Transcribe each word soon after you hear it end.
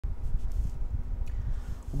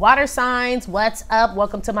Water signs, what's up?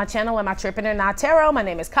 Welcome to my channel. Am I tripping or not? Tarot. My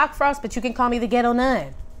name is Cockfrost, but you can call me the Ghetto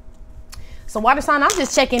Nun. So water sign, I'm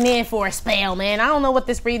just checking in for a spell, man. I don't know what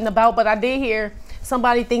this reading about, but I did hear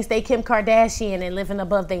somebody thinks they Kim Kardashian and living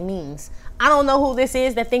above their means. I don't know who this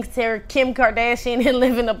is that thinks they're Kim Kardashian and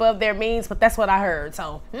living above their means, but that's what I heard.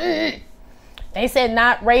 So they said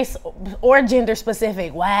not race or gender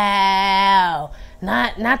specific. Wow.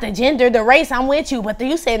 Not the gender, the race, I'm with you. But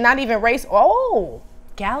you said not even race. Oh,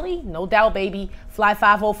 Galley? No doubt, baby. Fly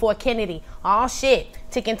 504 Kennedy. Oh, shit.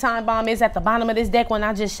 Ticking time bomb is at the bottom of this deck when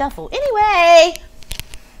I just shuffle. Anyway.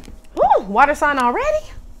 Woo, water sign already?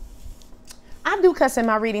 I do cuss in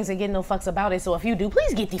my readings and get no fucks about it. So if you do,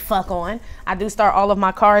 please get the fuck on. I do start all of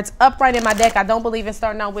my cards upright in my deck. I don't believe in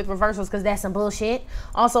starting out with reversals because that's some bullshit.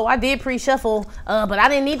 Also, I did pre-shuffle, but I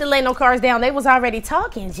didn't need to lay no cards down. They was already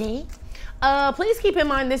talking, G. Please keep in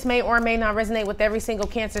mind this may or may not resonate with every single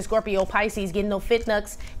Cancer, Scorpio, Pisces. Getting no fit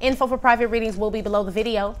nuts. Info for private readings will be below the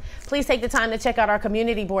video. Please take the time to check out our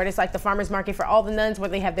community board. It's like the farmer's market for all the nuns where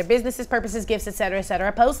they have their businesses, purposes, gifts,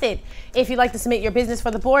 etc. posted. If you'd like to submit your business for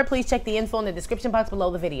the board, please check the info in the description box below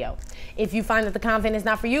the video. If you find that the convent is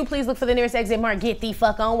not for you, please look for the nearest exit mark. Get the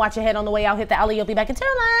fuck on. Watch your head on the way out. Hit the alley. You'll be back in turn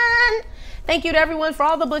line. Thank you to everyone for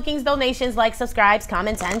all the bookings, donations, likes, subscribes,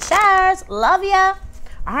 comments, and shares. Love ya.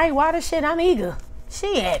 All right, water shit, I'm eager.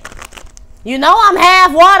 Shit. You know I'm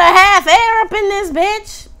half water, half air up in this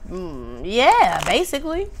bitch. Yeah,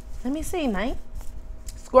 basically. Let me see, man.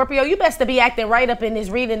 Scorpio, you best to be acting right up in this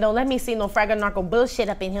reading. Don't let me see no fraggle narco bullshit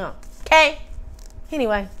up in here. Okay?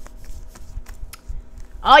 Anyway.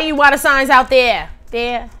 All you water signs out there.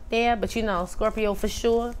 There. But you know, Scorpio for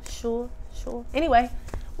sure. Sure. Anyway.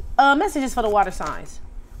 Messages for the water signs.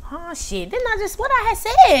 Oh, shit. Didn't I just... What I had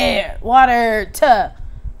said? Water to...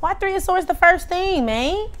 Why 3 of Swords the first thing,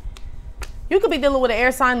 man? You could be dealing with an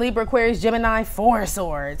air sign, Libra, Aquarius, Gemini, 4 of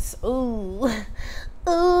Swords. Ooh.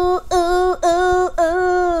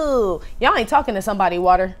 Y'all ain't talking to somebody,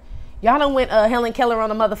 water. Y'all done went Helen Keller on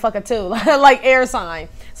a motherfucker too. Like air sign.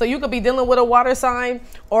 So you could be dealing with a water sign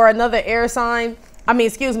or another air sign. I mean,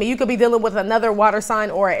 excuse me. You could be dealing with another water sign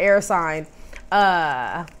or an air sign.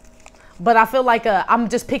 But I feel like I'm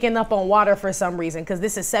just picking up on water for some reason because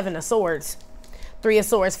this is 7 of Swords. 3 of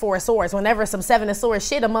Swords, 4 of Swords. Whenever some 7 of Swords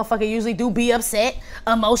shit, a motherfucker usually do be upset,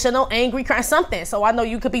 emotional, angry, cry, something. So I know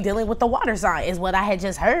you could be dealing with the water sign is what I had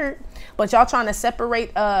just heard. But y'all trying to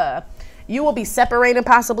separate, you will be separating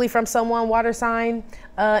possibly from someone, water sign,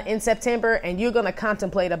 in September. And you're going to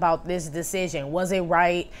contemplate about this decision. Was it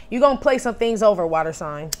right? You're going to play some things over, water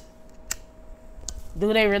sign.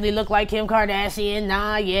 Do they really look like Kim Kardashian?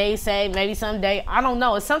 Nah, yay, say, maybe someday. I don't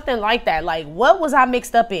know. It's something like that. Like, what was I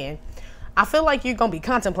mixed up in? I feel like you're going to be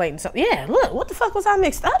contemplating something. Yeah, look, what the fuck was I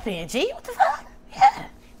mixed up in, G? What the fuck? Yeah.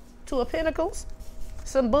 2 of Pentacles.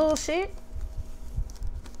 Some bullshit.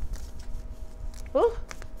 Ooh.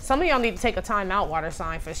 Some of y'all need to take a time out, water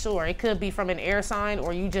sign, for sure. It could be from an air sign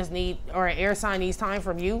or you just need, or an air sign needs time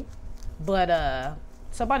from you. But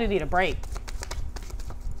somebody need a break.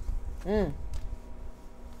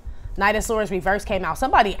 Knight of Swords reverse came out.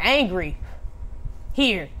 Somebody angry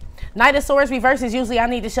here. Knight of Swords reverse is usually I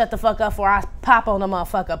need to shut the fuck up before I pop on the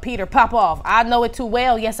motherfucker. Peter, pop off. I know it too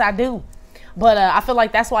well. Yes, I do. But I feel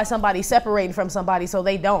like that's why somebody's separating from somebody so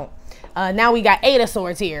they don't. Now we got 8 of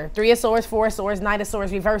Swords here. 3 of Swords, 4 of Swords, Knight of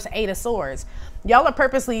Swords reverse, 8 of Swords. Y'all are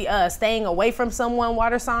purposely staying away from someone,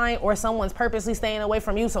 water sign, or someone's purposely staying away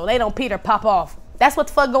from you so they don't Peter pop off. That's what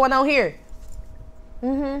the fuck going on here.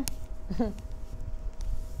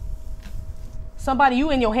 Somebody, you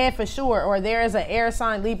in your head for sure, or there is an air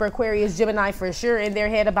sign, Libra, Aquarius, Gemini for sure in their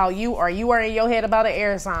head about you, or you are in your head about an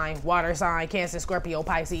air sign, water sign, Cancer, Scorpio,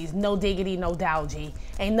 Pisces. No diggity, no doubt, G.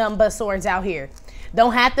 Ain't nothing but swords out here.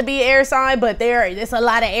 Don't have to be air sign, but there's a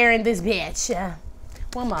lot of air in this bitch.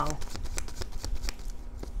 One more.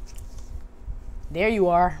 There you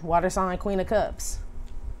are, water sign, Queen of Cups.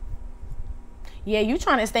 Yeah, you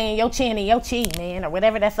trying to stay in your chin and your cheek, man, or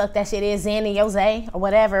whatever that fuck that shit is, Zen and Jose, or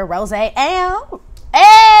whatever, Rose. Ow.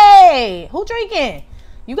 Hey, who drinking?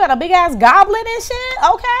 You got a big ass goblet and shit?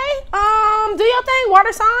 Okay. Do your thing,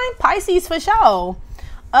 water sign. Pisces for sure.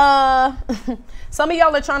 Some of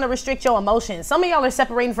y'all are trying to restrict your emotions. Some of y'all are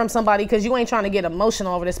separating from somebody because you ain't trying to get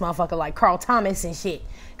emotional over this motherfucker like Carl Thomas and shit.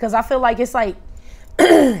 Because I feel like it's like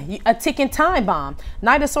a ticking time bomb.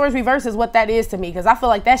 Knight of Swords reverse is what that is to me, because I feel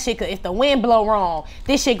like that shit could, if the wind blow wrong,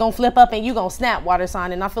 this shit gonna flip up and you gonna snap, water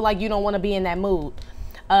sign. And I feel like you don't want to be in that mood.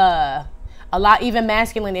 A lot, even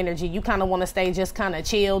masculine energy, you kind of want to stay just kind of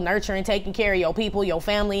chill, nurturing, taking care of your people, your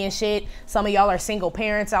family and shit. Some of y'all are single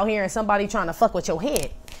parents out here and somebody trying to fuck with your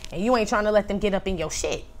head and you ain't trying to let them get up in your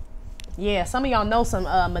shit. Yeah, some of y'all know some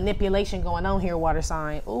manipulation going on here, water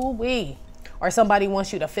sign. Ooh wee. Or somebody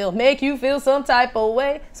wants you to feel, make you feel some type of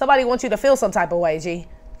way. Somebody wants you to feel some type of way, G.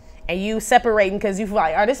 And you separating because you feel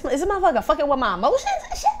like, is this motherfucker fucking with my emotions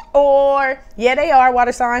and shit? Or, yeah, they are,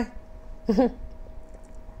 water sign.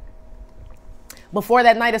 Before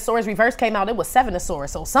that Knight of Swords reverse came out, it was Seven of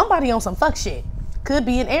Swords. So somebody on some fuck shit. Could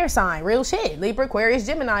be an air sign, real shit. Libra, Aquarius,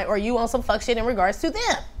 Gemini, or you on some fuck shit in regards to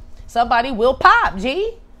them. Somebody will pop,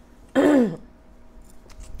 G.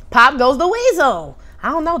 Pop goes the weasel. I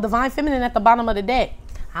don't know. Divine Feminine at the bottom of the deck.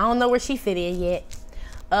 I don't know where she fit in yet.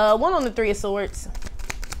 One on the Three of Swords.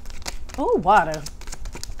 Oh, water.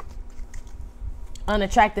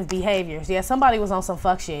 Unattractive behaviors. Yeah, somebody was on some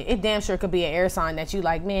fuck shit. It damn sure could be an air sign that you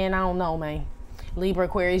like, man, I don't know, man. Libra,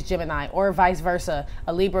 Aquarius, Gemini, or vice versa.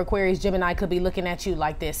 A Libra, Aquarius, Gemini could be looking at you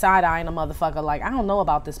like this, side-eyeing a motherfucker like, I don't know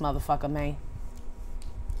about this motherfucker, man.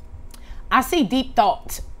 I see deep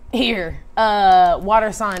thought here,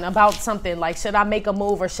 water sign, about something like, should I make a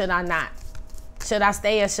move or should I not? Should I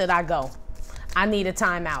stay or should I go? I need a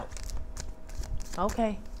timeout.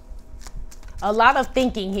 Okay. A lot of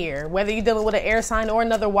thinking here, whether you're dealing with an air sign or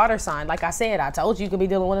another water sign. Like I said, I told you could be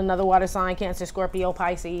dealing with another water sign, Cancer, Scorpio,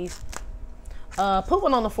 Pisces. Put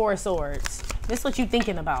one on the Four of Swords. This is what you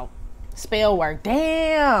thinking about. Spell work.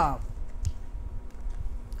 Damn.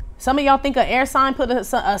 Some of y'all think an air sign put a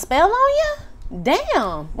spell on you?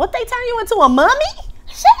 Damn. What, they turn you into a mummy?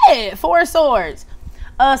 Shit. Four of Swords.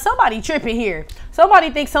 Somebody tripping here.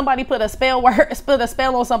 Somebody thinks somebody put a spell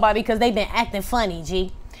on somebody because they've been acting funny,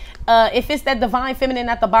 G. If it's that Divine Feminine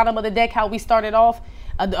at the bottom of the deck, how we started off,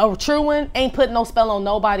 a true one ain't putting no spell on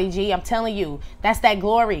nobody, G. I'm telling you, that's that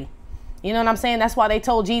glory. You know what I'm saying? That's why they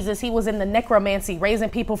told Jesus he was in the necromancy,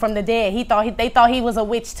 raising people from the dead. They thought he was a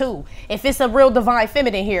witch too. If it's a real Divine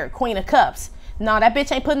Feminine here, Queen of Cups, no, that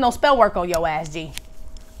bitch ain't putting no spell work on your ass, G.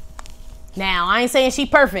 Now, I ain't saying she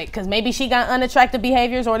perfect, because maybe she got unattractive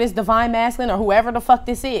behaviors, or this Divine Masculine, or whoever the fuck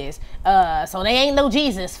this is. So they ain't no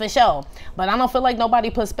Jesus, for sure. But I don't feel like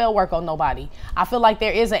nobody put spell work on nobody. I feel like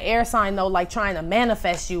there is an air sign, though, like trying to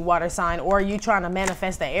manifest you, water sign, or you trying to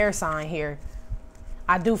manifest the air sign here.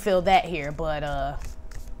 I do feel that here, but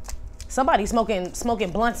somebody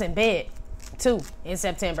smoking blunts in bed, too, in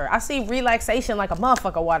September. I see relaxation like a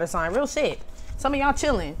motherfucker, water sign. Real shit. Some of y'all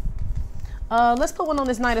chilling. Let's put one on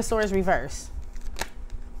this Knight of Swords reverse.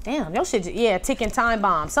 Damn, your shit, yeah, ticking time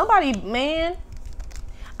bomb. Somebody, man,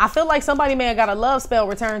 I feel like somebody may have got a love spell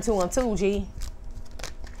returned to him too, G.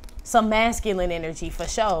 Some masculine energy for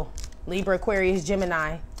sure. Libra, Aquarius,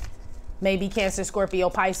 Gemini. Maybe Cancer,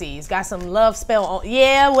 Scorpio, Pisces. Got some love spell on.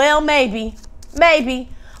 Yeah, well, maybe. Maybe.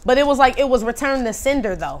 But it was like, it was returned to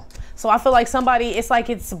sender though. So I feel like somebody, it's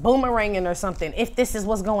like it's boomeranging or something. If this is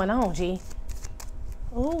what's going on, G.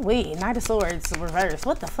 Ooh wee, Knight of Swords reverse.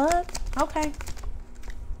 What the fuck? Okay.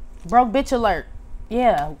 Broke bitch alert.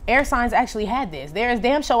 Yeah, air signs actually had this. There is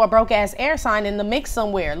damn sure a broke ass air sign in the mix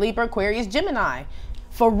somewhere. Libra, Aquarius, Gemini.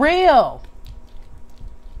 For real.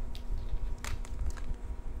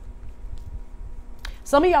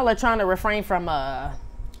 Some of y'all are trying to refrain from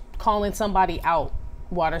calling somebody out,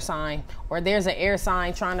 water sign, or there's an air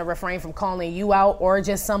sign trying to refrain from calling you out, or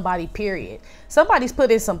just somebody, period. Somebody's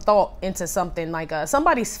putting some thought into something, like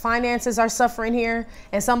somebody's finances are suffering here,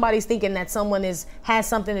 and somebody's thinking that someone has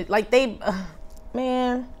something like they,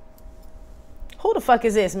 man, who the fuck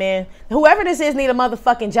is this, man? Whoever this is need a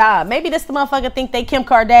motherfucking job. Maybe this the motherfucker think they Kim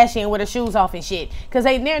Kardashian with her shoes off and shit, because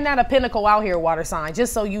they're not a pinnacle out here, water sign,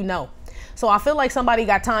 just so you know. So I feel like somebody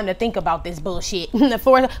got time to think about this bullshit.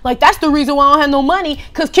 Like, that's the reason why I don't have no money,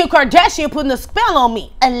 because Kim Kardashian putting a spell on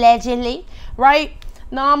me, allegedly, right?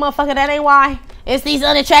 No, motherfucker, that ain't why. It's these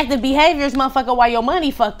unattractive behaviors, motherfucker, why your money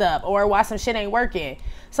fucked up, or why some shit ain't working.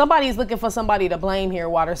 Somebody's looking for somebody to blame here,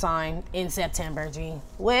 water sign, in September, G.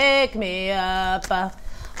 Wake me up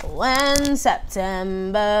when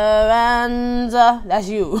September ends. That's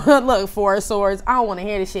you. Look, Four of Swords. I don't want to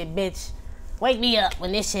hear this shit, bitch. Wake me up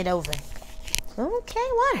when this shit over. Okay,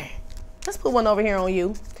 water. Let's put one over here on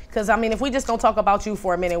you. Because, I mean, if we just gonna talk about you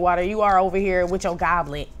for a minute, water, you are over here with your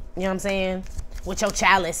goblet. You know what I'm saying? With your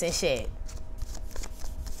chalice and shit.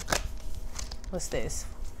 What's this?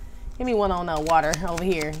 Give me one on water over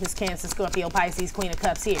here. This Cancer, Scorpio, Pisces, Queen of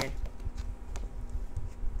Cups here.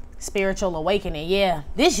 Spiritual awakening. Yeah.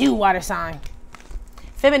 This you, water sign.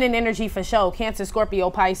 Feminine energy for sure. Cancer, Scorpio,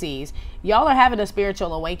 Pisces. Y'all are having a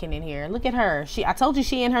spiritual awakening here. Look at her. I told you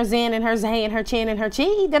she in her zen and her zay and her chin and her chi.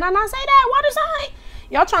 Did I not say that? Water sign.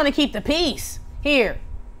 Y'all trying to keep the peace here.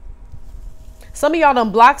 Some of y'all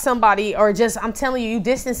done block somebody, or just, I'm telling you, you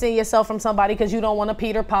distancing yourself from somebody because you don't want to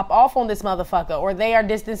Peter pop off on this motherfucker, or they are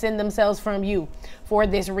distancing themselves from you for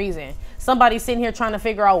this reason. Somebody's sitting here trying to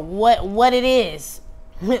figure out what it is.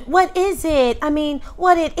 What is it? I mean,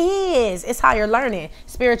 what it is. It's higher learning,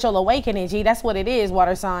 spiritual awakening, G. That's what it is,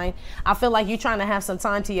 water sign. I feel like you're trying to have some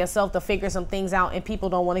time to yourself to figure some things out, and people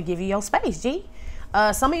don't want to give you your space, G.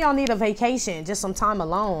 Some of y'all need a vacation, just some time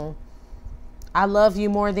alone. I love you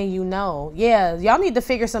more than you know. Yeah, y'all need to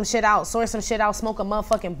figure some shit out, sort some shit out, smoke a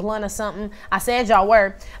motherfucking blunt or something. I said y'all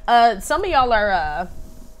were. Some of y'all are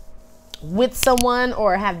with someone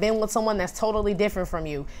or have been with someone that's totally different from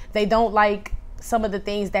you. They don't like some of the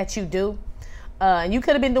things that you do. And you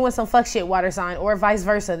could have been doing some fuck shit, water sign, or vice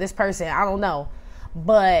versa. This person, I don't know.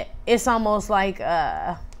 But it's almost like,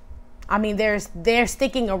 I mean, they're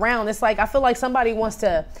sticking around. It's like, I feel like somebody wants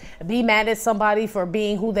to be mad at somebody for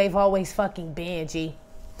being who they've always fucking been, G.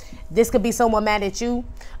 This could be someone mad at you.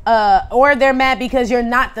 Or they're mad because you're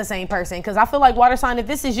not the same person. Because I feel like, water sign, if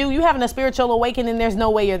this is you having a spiritual awakening, there's no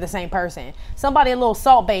way you're the same person. Somebody a little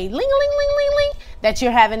salt bait, ling, ling, ling, ling, ling, that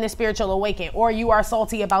you're having this spiritual awakening. Or you are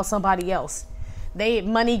salty about somebody else.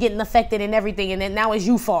 Money getting affected and everything. And then now it's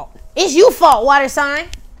you fault. It's you fault, water sign.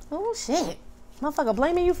 Oh, shit. Motherfucker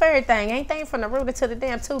blaming you for everything. Ain't thing from the rooter to the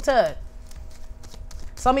damn two-tug.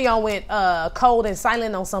 Some of y'all went cold and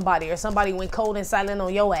silent on somebody, or somebody went cold and silent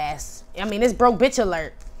on your ass. I mean, it's broke bitch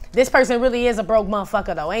alert. This person really is a broke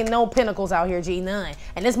motherfucker, though. Ain't no pinnacles out here, G, none.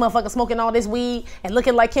 And this motherfucker smoking all this weed and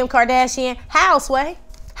looking like Kim Kardashian. How, Sway?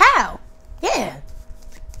 How? Yeah.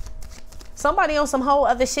 Somebody on some whole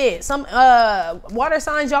other shit. Some water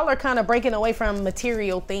signs, y'all are kind of breaking away from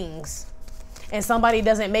material things. And somebody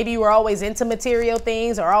doesn't, maybe you were always into material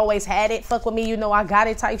things or always had it, fuck with me, you know I got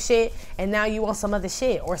it type shit, and now you want some other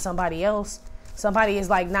shit, or somebody else. Somebody is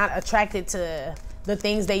like not attracted to the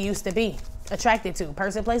things they used to be attracted to.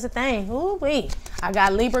 Person, place, a thing. Ooh wee. I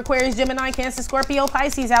got Libra, Aquarius, Gemini, Cancer, Scorpio,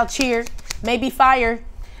 Pisces out cheer. Maybe fire.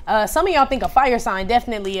 Some of y'all think a fire sign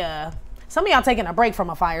definitely, some of y'all taking a break from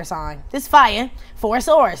a fire sign. This fire, 4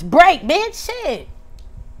 swords. Break, bitch, shit.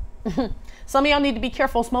 Some of y'all need to be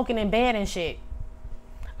careful smoking in bed and shit.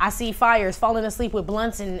 I see fires, falling asleep with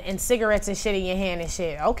blunts and cigarettes and shit in your hand and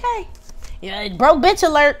shit. Okay. Yeah, broke bitch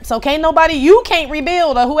alert. So can't nobody, you can't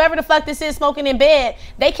rebuild, or whoever the fuck this is smoking in bed,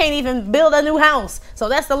 they can't even build a new house. So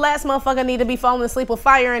that's the last motherfucker need to be falling asleep with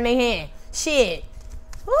fire in their hand. Shit.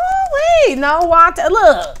 Ooh-wee. No water.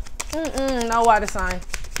 Look. No water sign.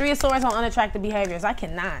 3 of Swords on unattractive behaviors. I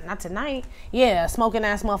cannot. Not tonight. Yeah, smoking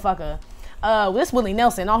ass motherfucker. This Willie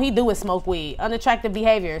Nelson, all he do is smoke weed. Unattractive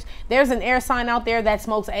behaviors. There's an air sign out there that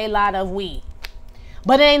smokes a lot of weed.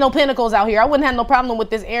 But there ain't no pinnacles out here. I wouldn't have no problem with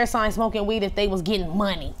this air sign smoking weed if they was getting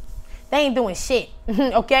money. They ain't doing shit.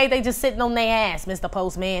 Okay? They just sitting on their ass, Mr.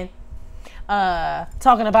 Postman.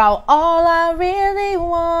 Talking about all I really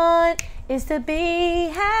want is to be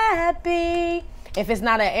happy. If it's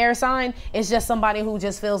not an air sign, it's just somebody who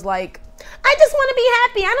just feels like, I just want to be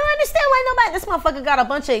happy. I don't understand why nobody, this motherfucker got a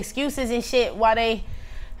bunch of excuses and shit why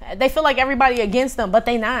they feel like everybody against them, but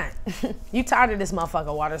they not. You tired of this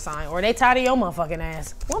motherfucker, water sign, or they tired of your motherfucking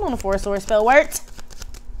ass. One on the 4 sword spell worked.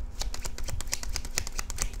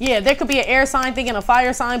 Yeah, there could be an air sign thinking a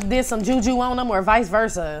fire sign did some juju on them, or vice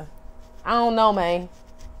versa. I don't know, man.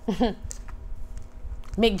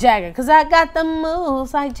 Mick Jagger, because I got the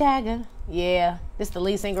moves like Jagger. Yeah, this the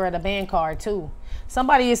lead singer of the band card, too.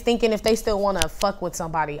 Somebody is thinking if they still want to fuck with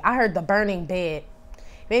somebody. I heard The Burning Bed.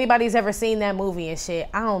 If anybody's ever seen that movie and shit,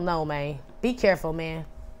 I don't know, man. Be careful, man.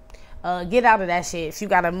 Get out of that shit. If you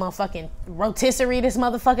got a motherfucking rotisserie this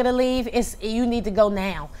motherfucker to leave, you need to go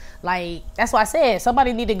now. Like, that's why I said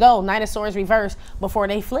somebody need to go. Knight of Swords reverse before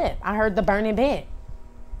they flip. I heard The Burning Bed.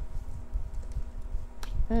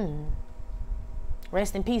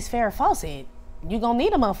 Rest in peace, Farrah Fawcett. You gonna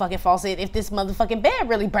need a motherfucking faucet if this motherfucking bed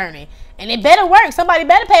really burning. And it better work. Somebody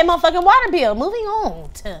better pay a motherfucking water bill. Moving on.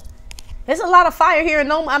 There's a lot of fire here.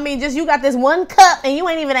 No, I mean, just you got this one cup and you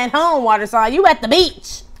ain't even at home, water sign. You at the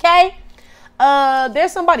beach, okay?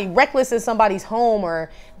 There's somebody reckless in somebody's home, or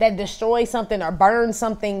that destroys something or burns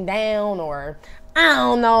something down, or I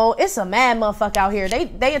don't know. It's a mad motherfucker out here.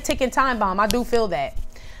 They a ticking time bomb. I do feel that.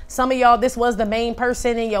 Some of y'all, this was the main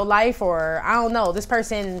person in your life, or I don't know, this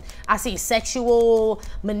person, I see sexual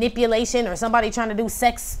manipulation, or somebody trying to do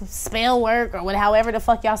sex spell work, or however the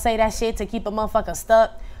fuck y'all say that shit to keep a motherfucker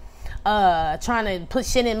stuck. Trying to put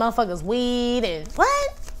shit in motherfuckers' weed and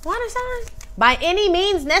what? Water sign? By any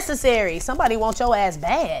means necessary. Somebody wants your ass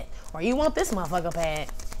bad, or you want this motherfucker bad.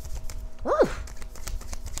 Ooh.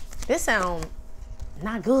 This sound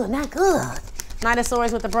not good, not good. Knight of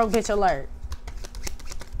Swords with the broke bitch alert.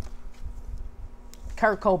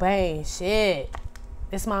 Kurt Cobain. Shit.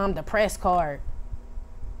 This mom depressed card.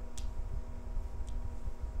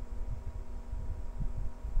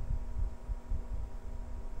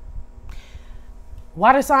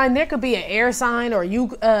 Water sign, there could be an air sign, or you,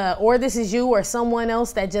 or this is you or someone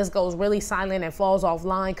else that just goes really silent and falls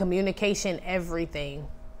offline. Communication, everything.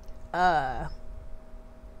 I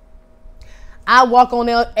walk on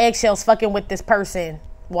eggshells fucking with this person,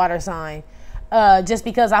 water sign. Just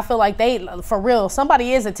because I feel like they, for real,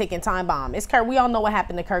 somebody is a ticking time bomb. It's Kurt. We all know what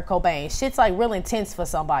happened to Kurt Cobain. Shit's like real intense for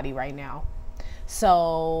somebody right now.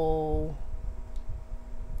 So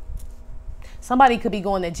somebody could be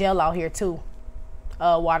going to jail out here too.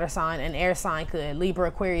 Water sign, an air sign could. Libra,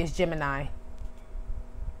 Aquarius, Gemini.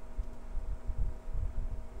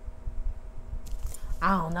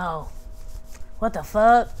 I don't know. What the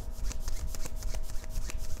fuck?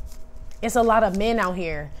 It's a lot of men out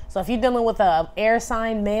here. So if you're dealing with a air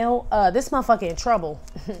sign male, this motherfucker in trouble.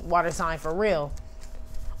 Water sign for real.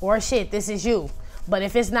 Or shit, this is you. But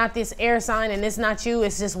if it's not this air sign and it's not you,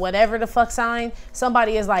 it's just whatever the fuck sign,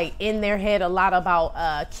 somebody is like in their head a lot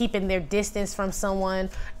about keeping their distance from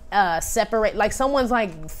someone, separate, like someone's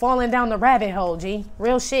like falling down the rabbit hole, G.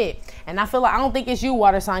 Real shit. And I feel like, I don't think it's you,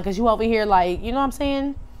 water sign, because you over here like, you know what I'm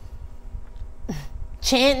saying?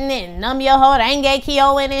 Chanting and numb your heart,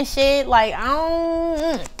 Angekyo and shit. Like, I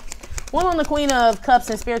don't. One on the Queen of Cups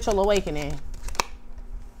and Spiritual Awakening.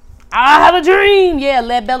 I have a dream. Yeah,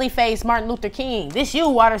 lead belly face, Martin Luther King. This you,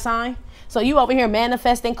 water sign. So you over here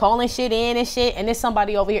manifesting, calling shit in and shit, and there's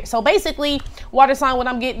somebody over here. So basically, water sign, what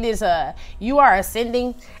I'm getting is you are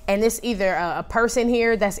ascending, and it's either a person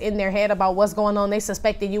here that's in their head about what's going on. They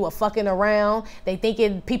suspecting you are fucking around. They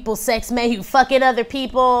thinking people sex man, you fucking other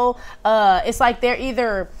people. It's like they're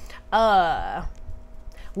either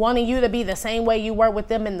wanting you to be the same way you were with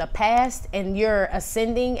them in the past, and you're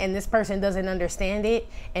ascending and this person doesn't understand it,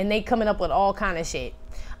 and they coming up with all kind of shit.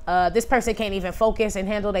 This person can't even focus and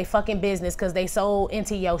handle their fucking business because they so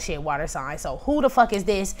into your shit, water sign. So who the fuck is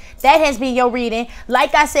this? That has been your reading.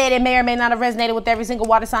 Like I said, it may or may not have resonated with every single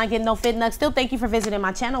water sign getting no fit nuts. Still, thank you for visiting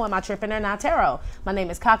my channel and my Tripping or Not Tarot. My name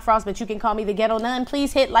is Cockfrost, but you can call me the Ghetto Nun.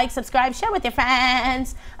 Please hit like, subscribe, share with your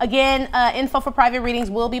friends. Again, info for private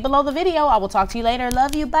readings will be below the video. I will talk to you later.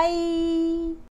 Love you. Bye.